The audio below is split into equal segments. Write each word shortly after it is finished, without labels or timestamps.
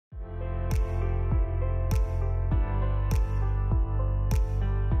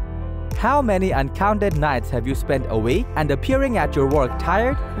How many uncounted nights have you spent awake and appearing at your work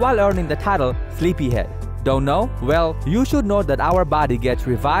tired while earning the title Sleepyhead? Don't know? Well, you should know that our body gets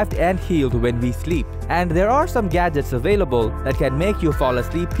revived and healed when we sleep. And there are some gadgets available that can make you fall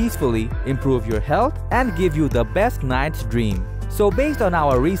asleep peacefully, improve your health, and give you the best night's dream. So based on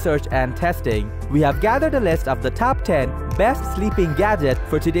our research and testing, we have gathered a list of the top 10 best sleeping gadgets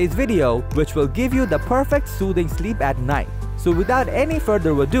for today's video, which will give you the perfect soothing sleep at night. So without any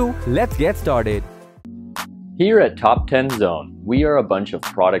further ado, let's get started. Here at Top 10 Zone, we are a bunch of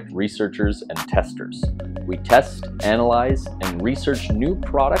product researchers and testers. We test, analyze, and research new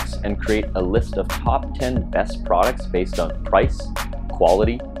products and create a list of top 10 best products based on price,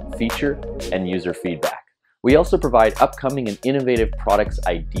 quality, feature, and user feedback. We also provide upcoming and innovative products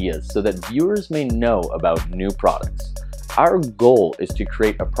ideas so that viewers may know about new products. Our goal is to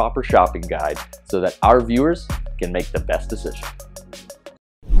create a proper shopping guide so that our viewers can make the best decision.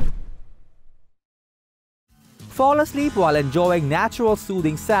 Fall asleep while enjoying natural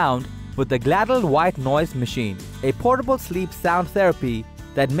soothing sound with the Gladle White Noise Machine, a portable sleep sound therapy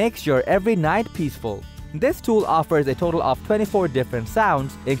that makes your every night peaceful. This tool offers a total of 24 different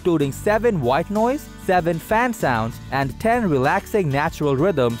sounds, including 7 white noise, 7 fan sounds, and 10 relaxing natural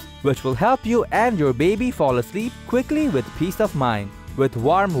rhythms, which will help you and your baby fall asleep quickly with peace of mind. With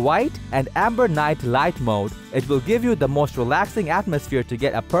warm white and amber night light mode, it will give you the most relaxing atmosphere to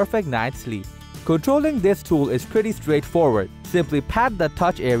get a perfect night's sleep. Controlling this tool is pretty straightforward. Simply pat the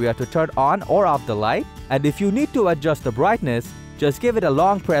touch area to turn on or off the light, and if you need to adjust the brightness, just give it a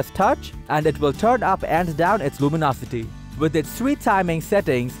long press touch and it will turn up and down its luminosity. With its 3 timing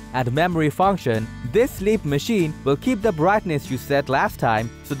settings and memory function, this sleep machine will keep the brightness you set last time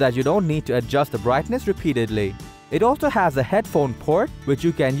so that you don't need to adjust the brightness repeatedly. It also has a headphone port which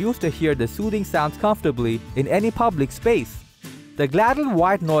you can use to hear the soothing sounds comfortably in any public space. The Gladle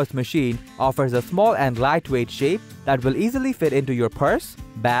White Noise Machine offers a small and lightweight shape that will easily fit into your purse,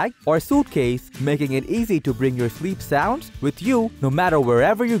 bag, or suitcase, making it easy to bring your sleep sounds with you no matter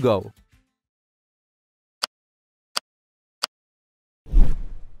wherever you go.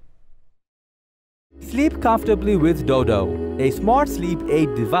 Sleep comfortably with Dodo, a smart sleep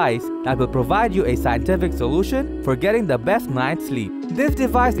aid device that will provide you a scientific solution for getting the best night's sleep. This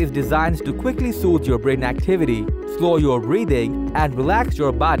device is designed to quickly soothe your brain activity, slow your breathing, and relax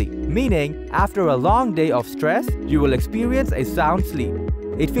your body, meaning after a long day of stress, you will experience a sound sleep.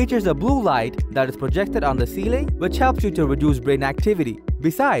 It features a blue light that is projected on the ceiling, which helps you to reduce brain activity.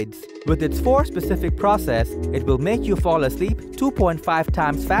 Besides, with its 4 specific process, it will make you fall asleep 2.5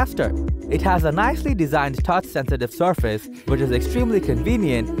 times faster. It has a nicely designed touch-sensitive surface, which is extremely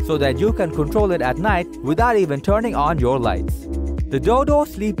convenient so that you can control it at night without even turning on your lights. The Dodo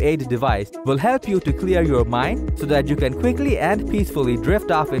Sleep Aid device will help you to clear your mind so that you can quickly and peacefully drift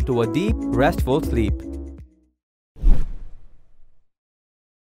off into a deep, restful sleep.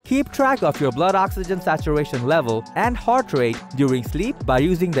 Keep track of your blood oxygen saturation level and heart rate during sleep by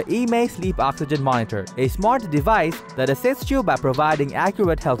using the EMA Sleep Oxygen Monitor, a smart device that assists you by providing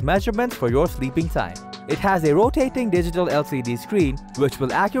accurate health measurements for your sleeping time. It has a rotating digital LCD screen which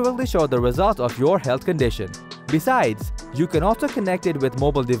will accurately show the results of your health condition. Besides, you can also connect it with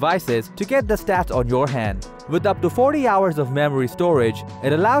mobile devices to get the stats on your hand. With up to 40 hours of memory storage,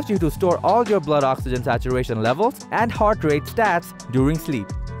 it allows you to store all your blood oxygen saturation levels and heart rate stats during sleep.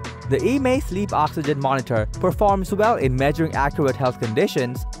 The EMA Sleep Oxygen Monitor performs well in measuring accurate health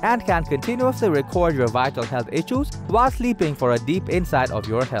conditions and can continuously record your vital health issues while sleeping for a deep insight of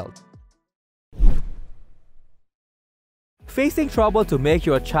your health. Facing trouble to make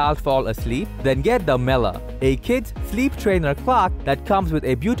your child fall asleep? Then get the Mela, a kid's sleep trainer clock that comes with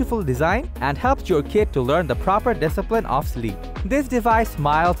a beautiful design and helps your kid to learn the proper discipline of sleep. This device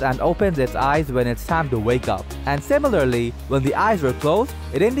smiles and opens its eyes when it's time to wake up. And similarly, when the eyes are closed,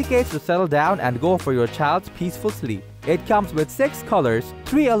 it indicates to settle down and go for your child's peaceful sleep. It comes with 6 colors,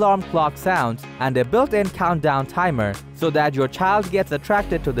 3 alarm clock sounds, and a built-in countdown timer so that your child gets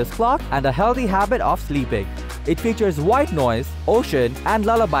attracted to this clock and a healthy habit of sleeping. It features white noise, ocean, and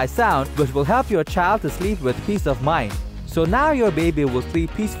lullaby sound which will help your child to sleep with peace of mind. So now your baby will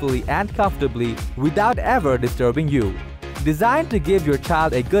sleep peacefully and comfortably without ever disturbing you. Designed to give your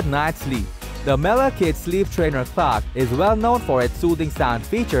child a good night's sleep, the Mela Kid Sleep Trainer Clock is well known for its soothing sound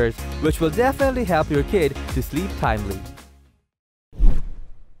features, which will definitely help your kid to sleep timely.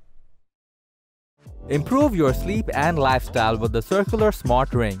 Improve your sleep and lifestyle with the Circular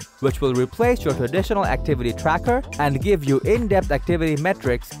Smart Ring, which will replace your traditional activity tracker and give you in-depth activity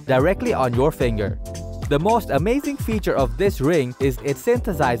metrics directly on your finger. The most amazing feature of this ring is it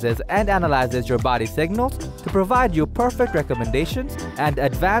synthesizes and analyzes your body signals to provide you perfect recommendations and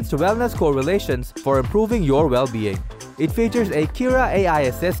advanced wellness correlations for improving your well-being. It features a Kira AI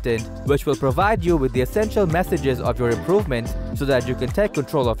assistant which will provide you with the essential messages of your improvements so that you can take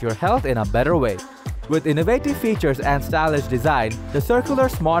control of your health in a better way. With innovative features and stylish design, the circular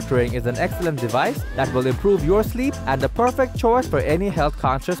smart ring is an excellent device that will improve your sleep and the perfect choice for any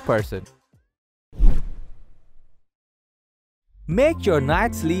health-conscious person. Make your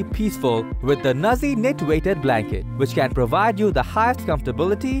night's sleep peaceful with the Nuzzy Knit Weighted Blanket, which can provide you the highest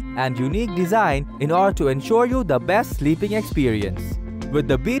comfortability and unique design in order to ensure you the best sleeping experience. With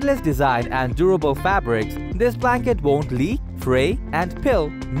the beadless design and durable fabrics, this blanket won't leak, fray, and pill,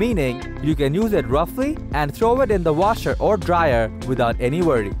 meaning you can use it roughly and throw it in the washer or dryer without any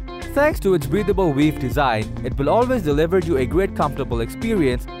worry. Thanks to its breathable weave design, it will always deliver you a great comfortable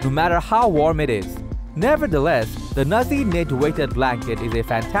experience no matter how warm it is. Nevertheless, the Nuzzy Knit Weighted Blanket is a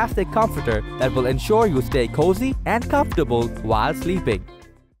fantastic comforter that will ensure you stay cozy and comfortable while sleeping.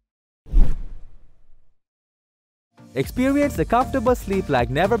 Experience a comfortable sleep like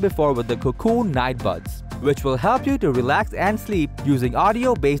never before with the Cocoon Night Buds, which will help you to relax and sleep using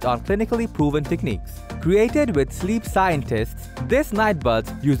audio based on clinically proven techniques. Created with sleep scientists, this night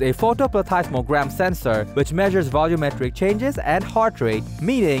buds use a photoplethysmogram sensor which measures volumetric changes and heart rate,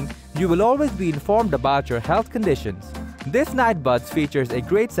 meaning you will always be informed about your health conditions. This night buds features a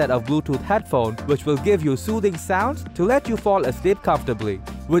great set of Bluetooth headphones which will give you soothing sounds to let you fall asleep comfortably.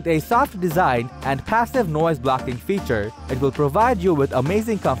 With a soft design and passive noise blocking feature, it will provide you with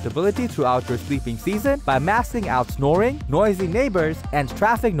amazing comfortability throughout your sleeping season by masking out snoring, noisy neighbors, and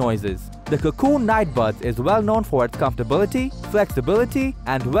traffic noises. The Cocoon Night Buds is well known for its comfortability, flexibility,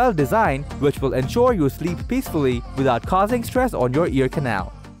 and well design, which will ensure you sleep peacefully without causing stress on your ear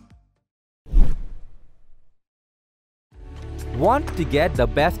canal. Want to get the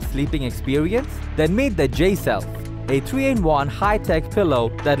best sleeping experience? Then meet the J-Self, a 3-in-1 high-tech pillow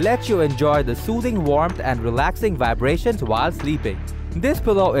that lets you enjoy the soothing warmth and relaxing vibrations while sleeping. This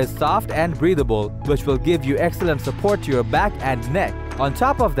pillow is soft and breathable, which will give you excellent support to your back and neck. On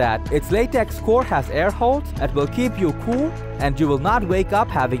top of that, its latex core has air holes that will keep you cool and you will not wake up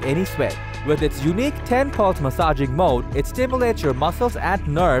having any sweat. With its unique 10-pulse massaging mode, it stimulates your muscles and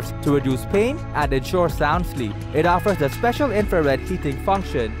nerves to reduce pain and ensure sound sleep. It offers a special infrared heating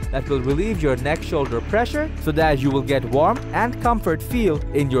function that will relieve your neck-shoulder pressure so that you will get warmth and comfort feel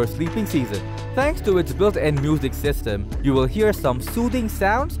in your sleeping season. Thanks to its built-in music system, you will hear some soothing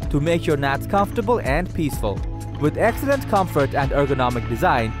sounds to make your nights comfortable and peaceful. With excellent comfort and ergonomic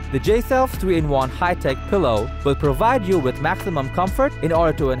design, the J-Self's 3-in-1 high-tech pillow will provide you with maximum comfort in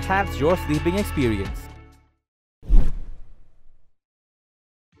order to enhance your sleeping experience.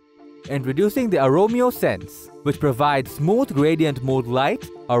 Introducing the Aromio Sense, which provides smooth gradient mood light,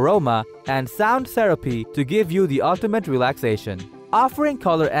 aroma, and sound therapy to give you the ultimate relaxation. Offering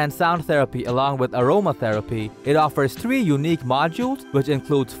color and sound therapy along with aromatherapy, it offers 3 unique modules which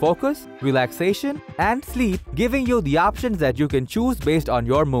includes focus, relaxation, and sleep, giving you the options that you can choose based on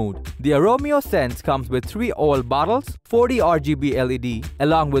your mood. The Aromio Sense comes with 3 oil bottles, 40 RGB LED,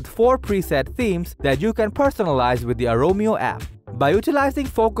 along with 4 preset themes that you can personalize with the Aromio app. By utilizing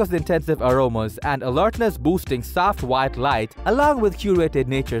focus-intensive aromas and alertness-boosting soft white light along with curated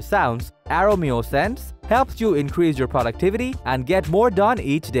nature sounds, Aromio Sense helps you increase your productivity and get more done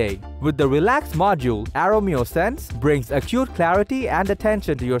each day. With the Relax module, Aromio Sense brings acute clarity and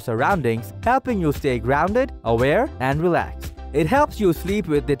attention to your surroundings, helping you stay grounded, aware, and relaxed. It helps you sleep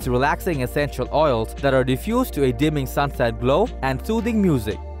with its relaxing essential oils that are diffused to a dimming sunset glow and soothing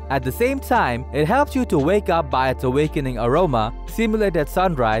music. At the same time, it helps you to wake up by its awakening aroma, simulated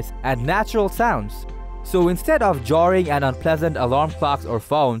sunrise, and natural sounds. So instead of jarring and unpleasant alarm clocks or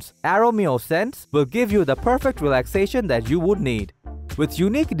phones, Aromio Sense will give you the perfect relaxation that you would need. With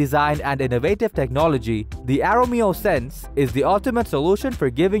unique design and innovative technology, the Aromio Sense is the ultimate solution for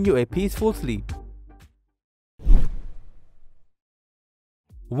giving you a peaceful sleep.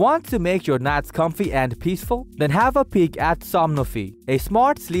 Want to make your nights comfy and peaceful? Then have a peek at Somnophy, a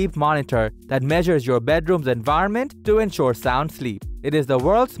smart sleep monitor that measures your bedroom's environment to ensure sound sleep. It is the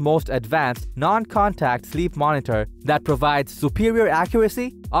world's most advanced non-contact sleep monitor that provides superior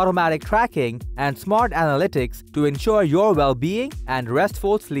accuracy, automatic tracking, and smart analytics to ensure your well-being and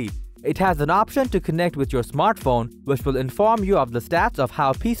restful sleep. It has an option to connect with your smartphone, which will inform you of the stats of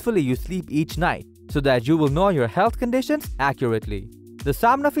how peacefully you sleep each night, so that you will know your health conditions accurately. The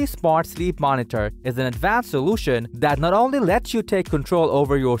Somnophy Smart Sleep Monitor is an advanced solution that not only lets you take control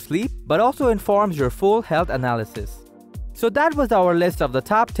over your sleep, but also informs your full health analysis. So that was our list of the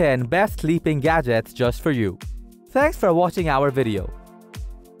top 10 best sleeping gadgets just for you. Thanks for watching our video.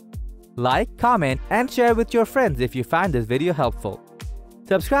 Like, comment, and share with your friends if you find this video helpful.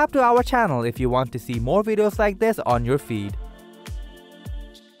 Subscribe to our channel if you want to see more videos like this on your feed.